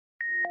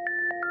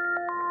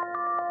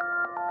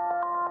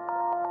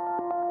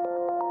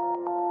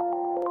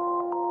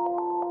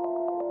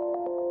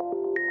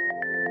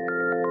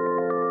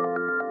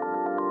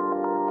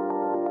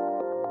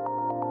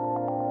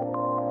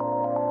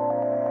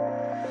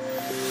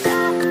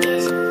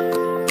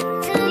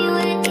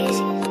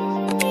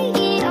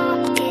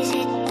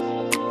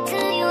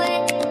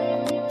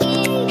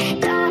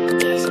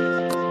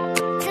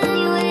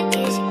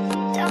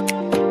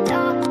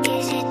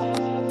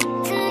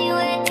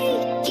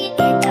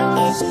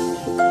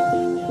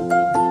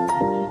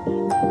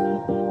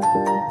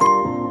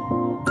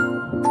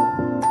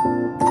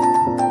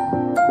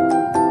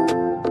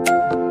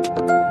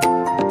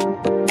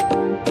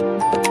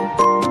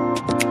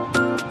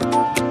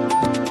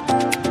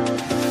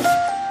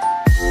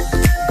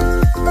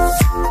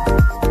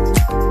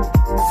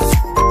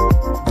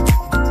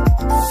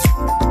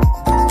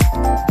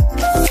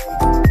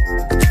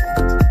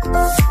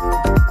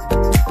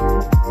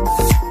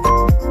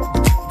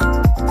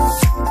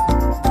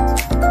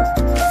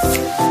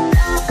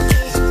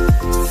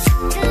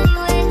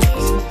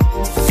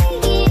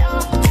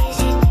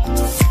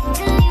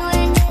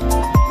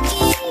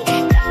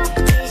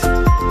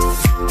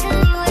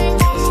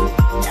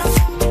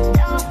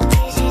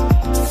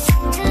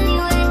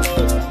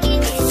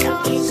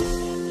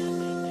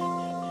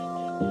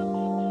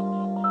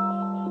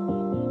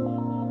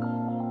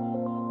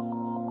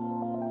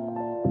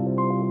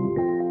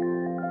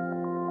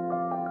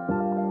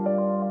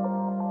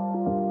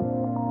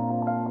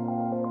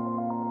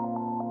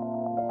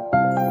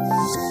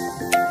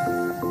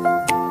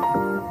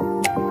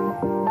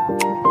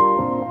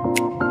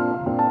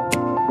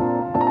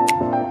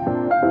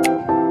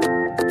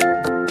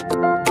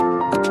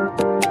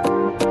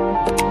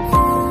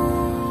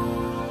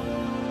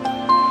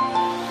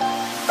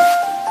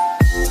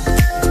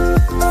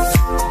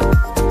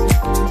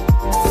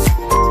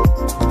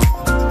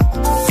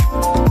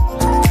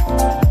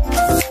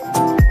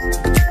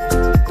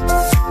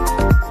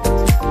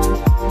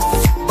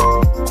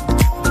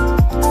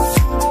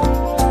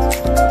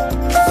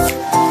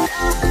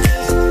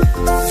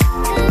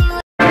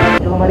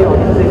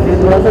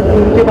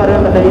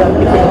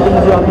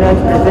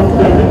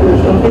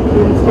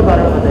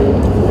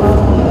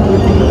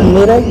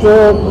जो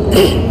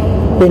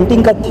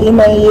पेंटिंग का थीम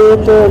है ये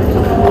तो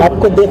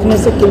आपको देखने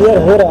से क्लियर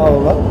हो रहा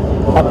होगा,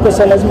 आपको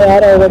समझ में आ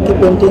रहा होगा कि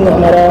पेंटिंग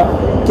हमारा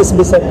किस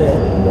विषय पे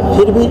है।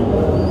 फिर भी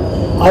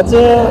आज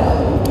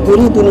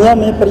पूरी दुनिया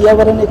में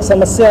पर्यावरण एक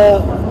समस्या,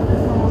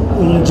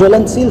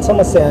 ज्वलनशील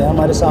समस्या है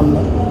हमारे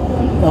सामने,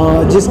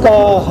 जिसका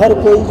हर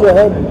कोई जो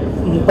है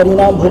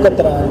परिणाम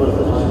भुगत रहा है,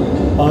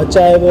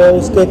 चाहे वो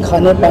उसके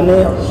खाने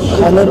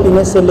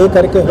पीने से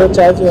लेकर के हो,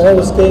 चाहे जो है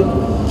उसके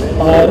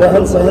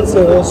रहन सहन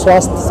से हो,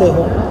 स्वास्थ्य से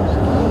हो।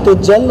 तो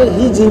जल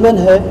ही जीवन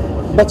है,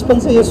 बचपन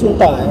से ये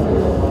सुनता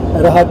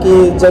है रहा कि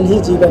जल ही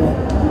जीवन है,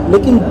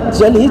 लेकिन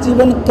जल ही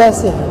जीवन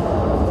कैसे है?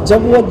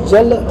 जब वो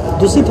जल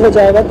दूषित हो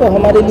जाएगा तो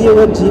हमारे लिए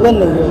वो जीवन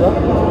नहीं होगा,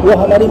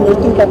 वो हमारी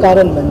मृत्यु का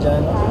कारण बन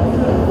जाएगा।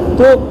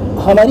 तो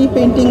हमारी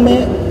पेंटिंग में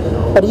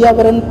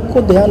पर्यावरण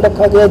को ध्यान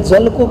रखा गया,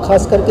 जल को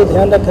खास करके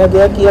ध्यान रखा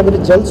गया कि अगर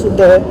जल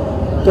शुद्ध है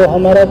तो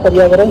हमारा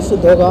पर्यावरण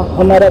शुद्ध होगा,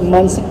 हमारा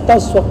मानसिकता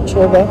स्वच्छ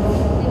होगा,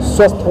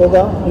 स्वस्थ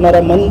होगा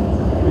हमारा मन,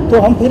 तो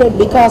हम फिर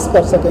विकास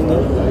कर सकेंगे।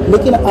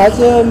 लेकिन आज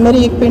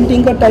मेरी एक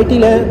पेंटिंग का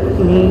टाइटल है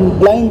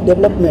ब्लाइंड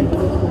डेवलपमेंट,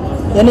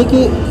 यानी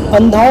कि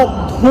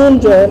अंधाधुंध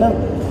जो है ना,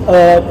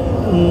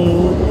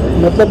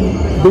 मतलब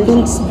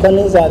बिल्डिंग्स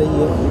बनी जा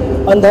रही है,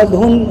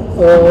 अंधाधुंध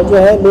जो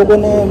है लोगों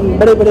ने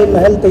बड़े बड़े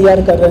महल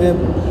तैयार कर रहे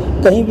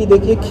हैं, कहीं भी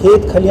देखिए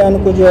खेत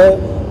खलियान को जो है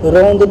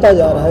रौंदता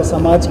जा रहा है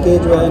समाज के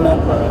जो है ना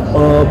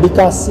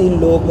विकासशील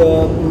लोग,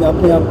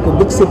 अपने आप को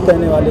विकसित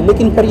करने वाले,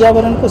 लेकिन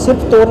पर्यावरण को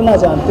सिर्फ तोड़ना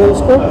जानते हैं,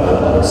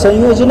 उसको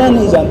संयोजना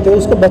नहीं जानते,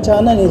 उसको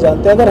बचाना नहीं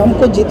जानते। अगर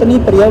हमको जितनी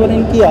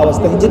पर्यावरण की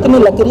आवश्यकता है, जितनी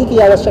लकड़ी की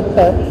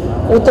आवश्यकता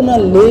है उतना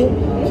ले,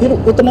 फिर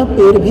उतना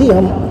पेड़ भी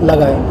हम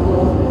लगाएं।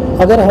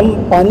 अगर हम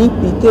पानी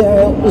पीते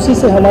हैं उसी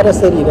से हमारा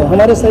शरीर है,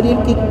 हमारे शरीर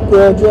की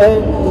जो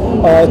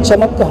है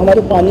चमक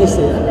हमारे पानी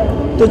से है।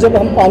 तो जब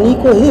हम पानी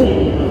को ही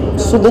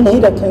शुद्ध नहीं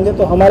रखेंगे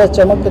तो हमारा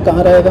चमक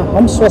कहाँ रहेगा,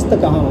 हम स्वस्थ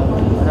कहाँ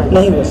होंगे,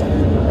 नहीं हो सकते।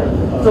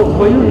 तो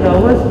were you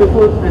nervous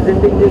before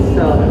presenting this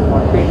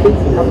painting?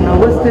 आप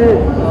नर्वस थे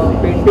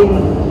पेंटिंग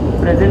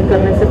प्रेजेंट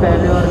करने से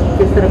पहले, और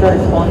किस तरह का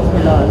रिस्पांस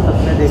मिला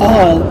सबने देखा?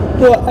 हाँ,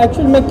 तो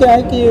एक्चुअल में क्या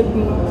है कि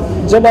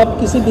जब आप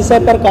किसी विषय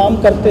पर काम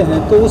करते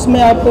हैं तो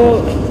उसमें आप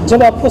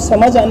जब आपको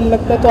समझ आने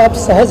लगता है तो आप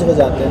सहज हो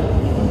जाते हैं,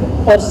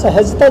 और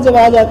सहजता जब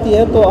आ जाती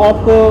है तो आप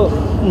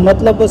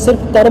मतलब सिर्फ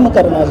कर्म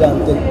करना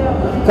जानते हैं,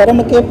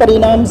 कर्म के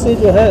परिणाम से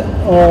जो है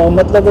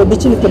मतलब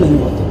विचलित नहीं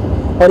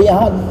होते। और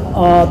यहाँ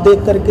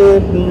देख करके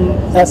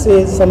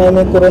ऐसे समय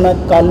में, कोरोना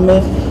काल में,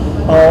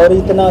 और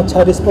इतना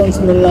अच्छा रिस्पांस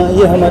मिलना,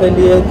 ये हमारे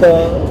लिए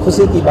एक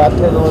खुशी की बात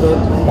है और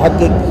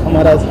भाग्य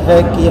हमारा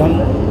है कि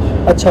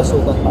हम अच्छा शो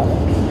कर पा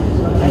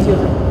रहे हैं।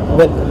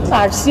 वेलकम।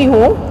 पारसी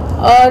हूँ,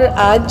 और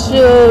आज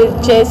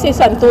जैसे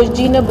संतोष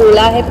जी ने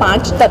बोला है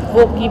 5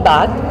 तत्वों की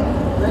बात,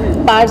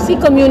 पारसी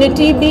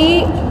कम्युनिटी भी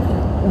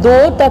 2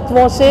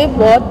 तत्वों से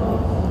बहुत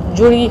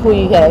जुड़ी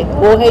हुई है,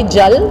 वो है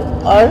जल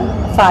और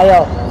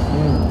फायर।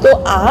 तो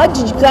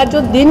आज का जो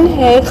दिन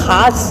है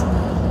ख़ास,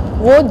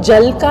 वो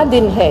जल का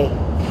दिन है।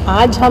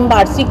 आज हम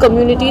पारसी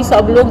कम्युनिटी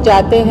सब लोग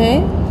जाते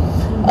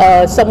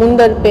हैं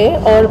समुंदर पे,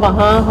 और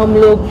वहाँ हम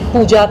लोग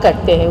पूजा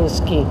करते हैं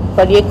उसकी।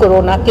 पर ये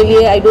कोरोना के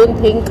लिए आई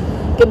डोंट थिंक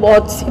कि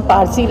बहुत से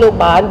पारसी लोग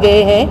बाहर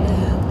गए हैं,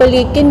 पर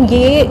लेकिन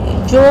ये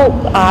जो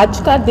आज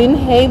का दिन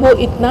है वो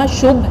इतना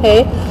शुभ है,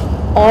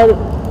 और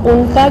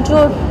उनका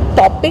जो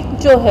टॉपिक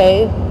जो है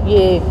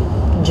ये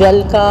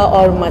जल का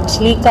और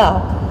मछली का,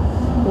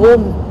 वो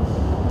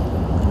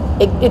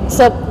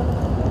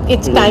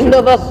it's kind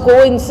of a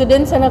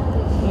coincidence and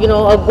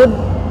a good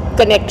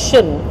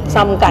connection,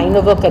 some kind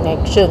of a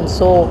connection.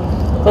 So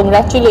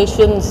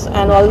congratulations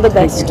and all the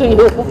best to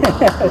you.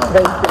 Thank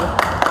you.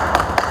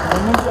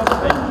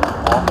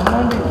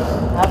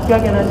 आप क्या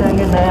कहना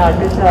चाहेंगे? नए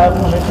आर्टिस्ट से आप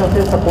हमेशा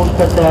से सपोर्ट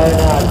करते हैं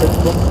नए आर्टिस्ट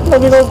को?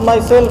 No, because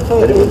myself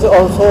is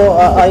also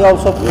I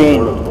also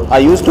paint.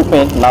 I used to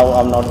paint. Now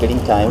I'm not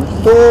getting time.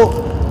 तो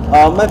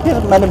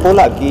मैंने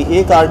बोला कि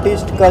एक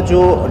आर्टिस्ट का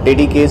जो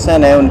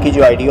डेडिकेशन है, उनकी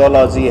जो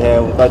आइडियोलॉजी है,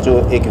 उनका जो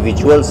एक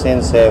विजुअल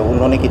सेंस है,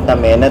 उन्होंने कितना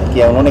मेहनत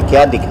किया, उन्होंने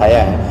क्या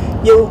दिखाया है,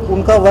 ये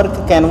उनका वर्क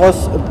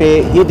कैनवस पे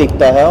ही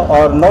दिखता है।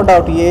 और नो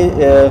डाउट ये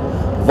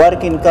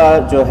वर्क इनका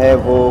जो है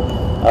वो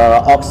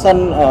ऑक्शन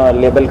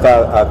लेवल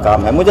का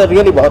काम है। मुझे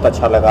रियली बहुत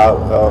अच्छा लगा,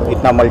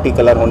 इतना मल्टी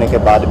कलर होने के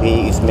बाद भी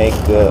इसमें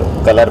एक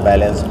कलर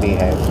बैलेंस भी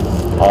है,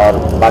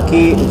 और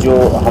बाकी जो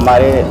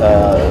हमारे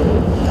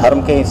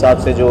धर्म के हिसाब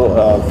से जो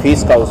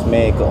फीस का उसमें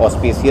एक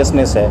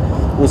ऑस्पिशियसनेस है,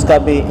 उसका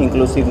भी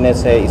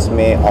इंक्लूसिवनेस है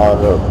इसमें।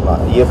 और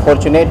ये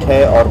फॉर्चुनेट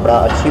है और बड़ा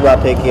अच्छी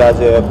बात है कि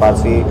आज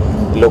पारसी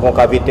लोगों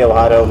का भी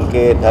त्यौहार है,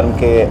 उनके धर्म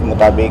के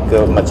मुताबिक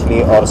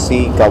मछली और सी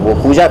का वो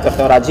पूजा करते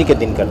हैं, और आज ही के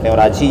दिन करते हैं,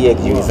 और आज ही ये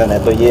एग्जीबिशन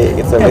है। तो ये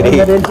इट्स अ वेरी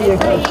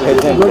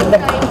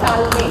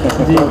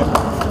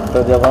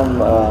तो जब हम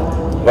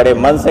बड़े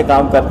मन से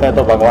काम करते हैं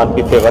तो भगवान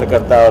भी फेवर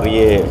करता है, और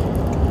ये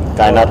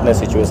कायनात ने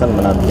सिचुएशन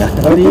बना दिया।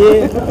 और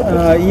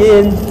ये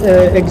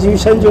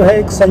एग्जीबिशन जो है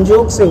एक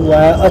संजोग से हुआ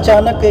है,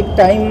 अचानक एक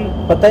टाइम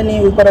पता नहीं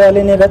ऊपर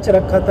वाले ने रच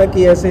रखा था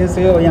कि ऐसे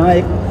ऐसे यहाँ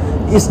एक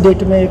इस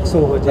डेट में एक शो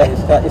हो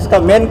जाए। इसका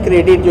मेन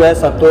क्रेडिट जो है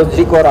संतोष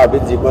जी को और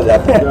आबिद जी को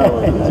जाता है।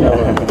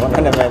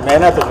 उन्होंने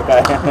मेहनत उनका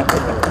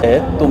है।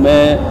 तो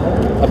मैं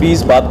अभी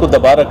इस बात को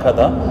दबा रखा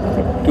था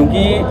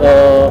क्योंकि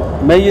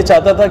मैं ये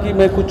चाहता था कि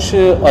मैं कुछ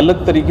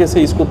अलग तरीके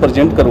से इसको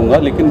प्रेजेंट करूंगा,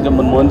 लेकिन जब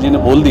मनमोहन जी ने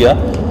बोल दिया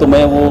तो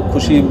मैं वो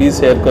खुशी भी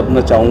शेयर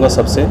करना चाहूँगा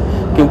सबसे,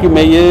 क्योंकि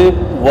मैं ये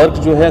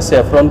वर्क जो है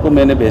सैफरॉन को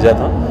मैंने भेजा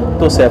था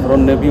तो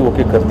सैफरॉन ने भी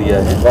ओके कर दिया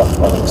है।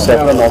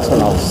 सैफरॉन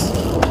ऑक्शन हाउस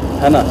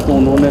है ना, तो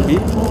उन्होंने भी,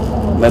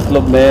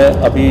 मतलब मैं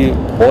अभी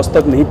बॉस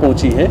तक नहीं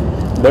पहुंची है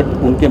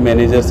बट उनके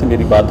मैनेजर से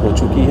मेरी बात हो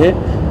चुकी है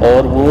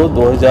और वो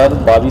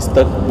 2022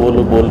 तक वो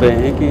लोग बोल रहे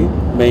हैं कि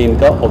मैं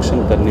इनका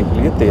ऑक्शन करने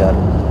के लिए तैयार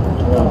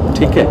हूँ।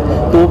 ठीक है,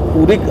 तो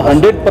पूरी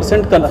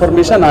 100%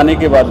 कन्फर्मेशन आने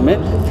के बाद में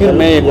फिर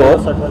मैं एक और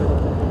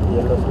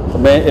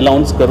मैं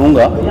अनाउंस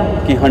करूँगा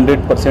कि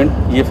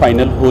 100% ये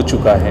फाइनल हो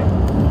चुका है।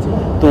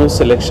 तो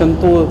सिलेक्शन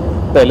तो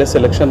पहले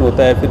सिलेक्शन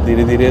होता है, फिर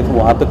धीरे धीरे तो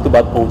वहाँ तक तो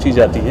बात पहुँची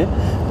जाती है।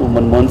 तो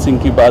मनमोहन सिंह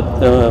की बात,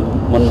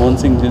 मनमोहन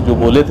सिंह जी जो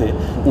बोले थे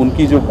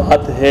उनकी जो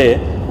बात है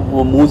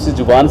वो मुंह से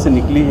ज़ुबान से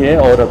निकली है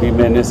और अभी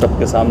मैंने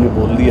सबके सामने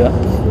बोल दिया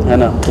है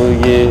ना। तो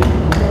ये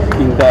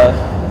इनका,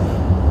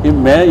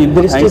 मैं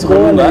इनका थैंक्स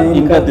करूँगा,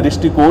 इनका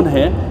दृष्टिकोण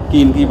है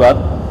कि इनकी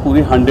बात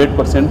पूरी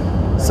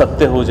 100%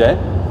 सत्य हो जाए,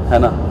 है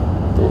ना।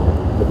 तो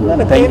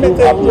थैंक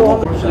यू आप लोगों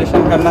को।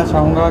 विश्लेषण करना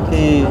चाहूँगा कि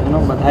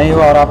बधाई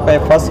हो और आपका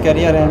फर्स्ट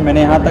करियर है।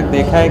 मैंने यहाँ तक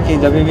देखा है कि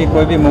जब भी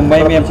कोई भी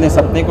मुंबई में अपने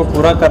सपने को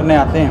पूरा करने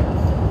आते हैं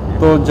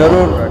तो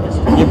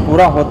ज़रूर ये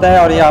पूरा होता है।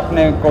 और ये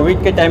आपने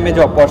कोविड के टाइम में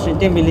जो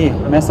अपॉर्चुनिटी मिली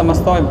है, मैं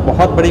समझता हूँ एक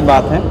बहुत बड़ी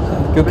बात है,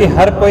 क्योंकि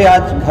हर कोई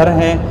आज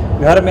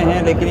घर में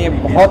है, लेकिन ये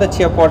बहुत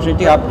अच्छी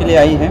अपॉर्चुनिटी आपके लिए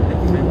आई है।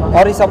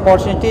 और इस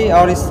अपॉर्चुनिटी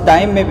और इस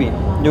टाइम में भी,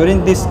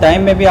 ड्यूरिंग दिस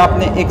टाइम में भी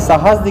आपने एक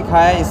साहस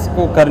दिखाया है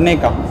इसको करने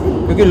का,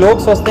 क्योंकि लोग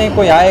सोचते हैं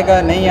कोई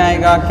आएगा नहीं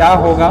आएगा क्या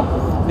होगा,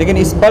 लेकिन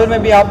इस पल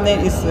में भी आपने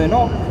इस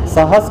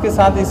साहस के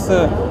साथ इस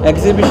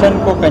एग्जीबिशन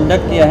को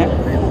कंडक्ट किया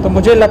है। तो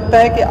मुझे लगता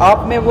है कि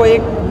आप में वो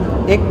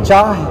एक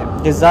चाह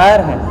है,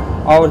 डिज़ायर है।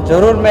 और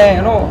ज़रूर मैं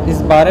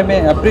इस बारे में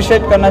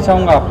अप्रिशिएट करना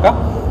चाहूँगा आपका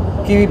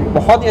कि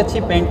बहुत ही अच्छी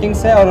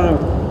पेंटिंग्स है। और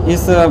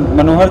इस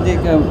मनोहर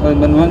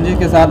जी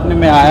के साथ में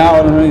मैं आया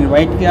और उन्होंने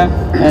इनवाइट किया।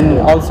 And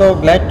also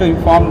glad to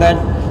inform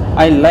that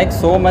I like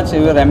so much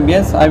your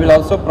ambience. I will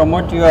also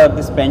promote your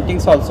these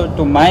paintings also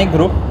to my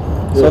group,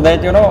 so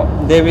that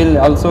they will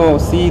also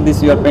see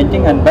this your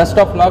painting. And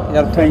best of luck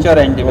your future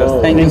endeavors.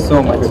 Thank you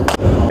so much.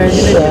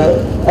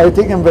 I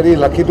think I'm very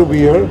lucky to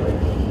be here.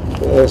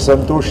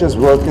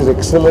 Santosh's work is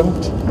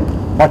excellent,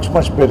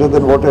 much better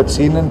than what I've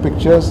seen in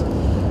pictures.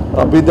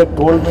 Abid had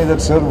told me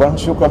that, sir,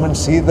 once you come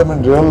and see them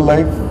in real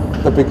life,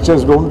 the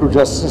pictures don't do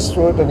justice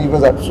to it, and he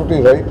was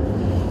absolutely right.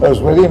 I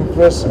was very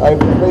impressed. I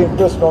was very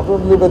impressed not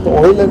only with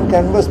oil and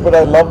canvas, but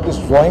I loved his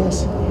drawings.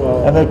 Wow.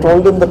 And I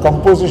told him the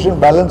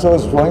composition balance of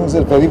his drawings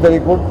is very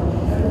good.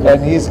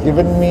 And he's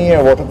given me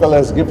a watercolor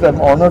as gift.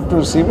 I'm honored to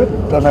receive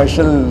it, and I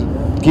shall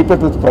keep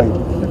it with pride.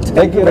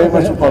 Thank you very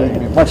much for calling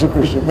me. Much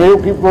appreciated. May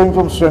you keep going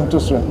from strength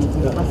to strength.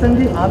 Hasan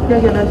जी, आप क्या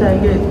कहना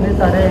चाहेंगे? इतने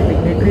सारे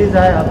dignitaries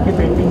आए आपकी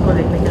painting को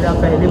देखने के लिए,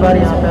 आप पहली बार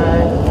यहाँ पे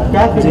आए,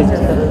 क्या फीलिंग है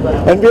sir?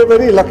 And we are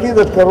very lucky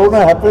that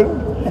Corona happened.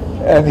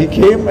 And he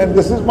came, and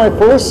this is my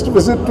first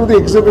visit to the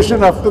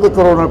exhibition after the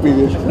Corona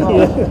period.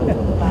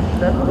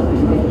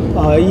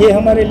 ये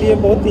हमारे लिए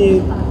बहुत ही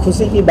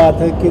खुशी की बात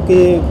है, क्योंकि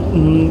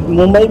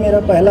मुंबई मेरा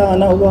पहला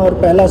आना हुआ और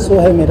पहला शो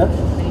है मेरा,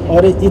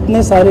 और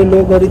इतने सारे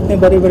लोग और इतने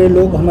बड़े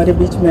लोग हमारे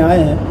बीच में आए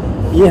हैं,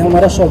 ये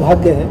हमारा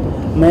सौभाग्य है।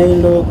 मैं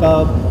इन लोगों का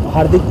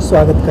हार्दिक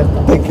स्वागत करता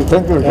हूँ।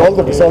 Thank you all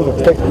the best.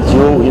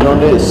 जो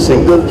इन्होंने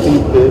सिंगल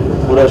थीम पे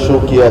पूरा शो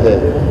किया है,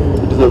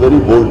 it is a very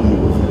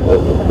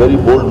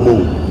bold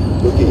move,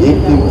 क्योंकि एक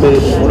थीम पे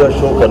पूरा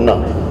शो करना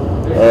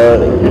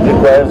it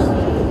requires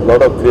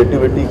lot of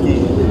creativity की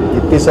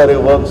इतने सारे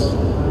वर्क्स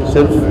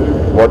सिर्फ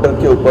वाटर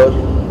के ऊपर,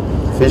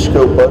 फिश के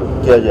ऊपर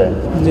किया जाए।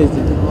 जी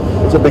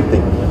इट्स अ बिग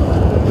थिंग।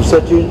 दूसरा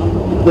चीज़,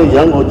 इतने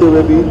यंग होते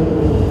हुए भी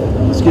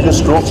इसके जो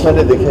स्ट्रोक्स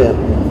मैंने देखे हैं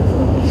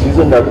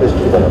सीजन आर्टिस्ट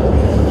की तरह,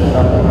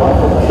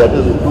 that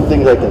is 2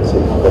 things I can say,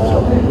 that's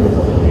all,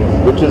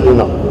 which is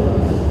enough.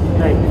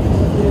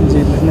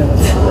 जी, धन्यवाद।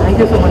 Thank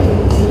you so much.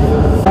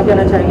 क्या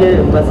कहना चाहेंगे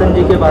बसंत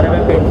जी के बारे में,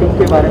 पेंटिंग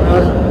के बारे में,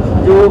 और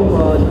जो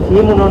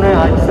थीम उन्होंने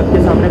आज सबके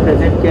सामने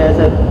प्रेजेंट किया है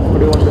सर?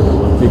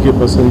 देखिए,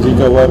 बसंत जी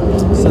का वर्क,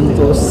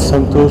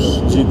 संतोष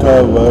जी का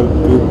वर्क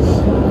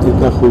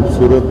इतना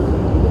खूबसूरत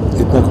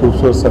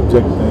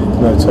सब्जेक्ट है,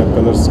 इतना अच्छा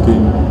कलर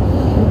स्कीम,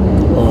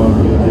 और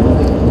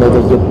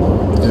मतलब जब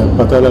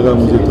पता लगा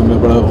मुझे तो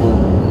मैं बड़ा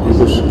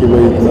खुश कि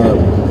भाई इतना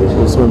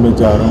उसमें मैं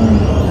जा रहा हूँ,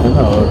 है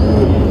ना। और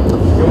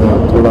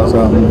थोड़ा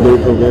सा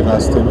लेट हो गए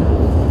रास्ते में,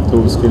 तो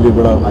उसके लिए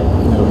बड़ा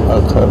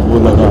वो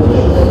लगा,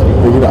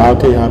 लेकिन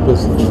आके यहाँ पे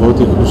बहुत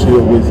ही खुशी हो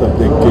गई सब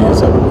देख के, ये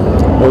सब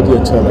बहुत ही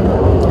अच्छा लगा।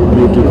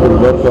 ब्यूटीफुल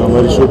वर्क,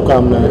 हमारी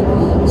शुभकामनाएं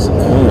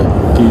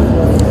कि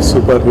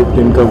सुपर हिट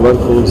इनका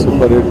वर्क हो,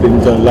 सुपर हिट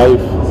इनका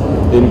लाइफ,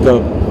 इनका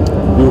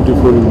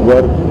ब्यूटीफुल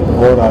वर्क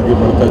और आगे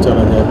बढ़ता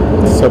चला जाए,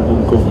 सब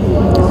उनको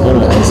है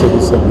ना, ऐसे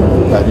भी सब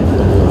तारीफ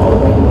करें,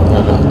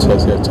 अच्छा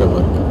से अच्छा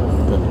वर्क।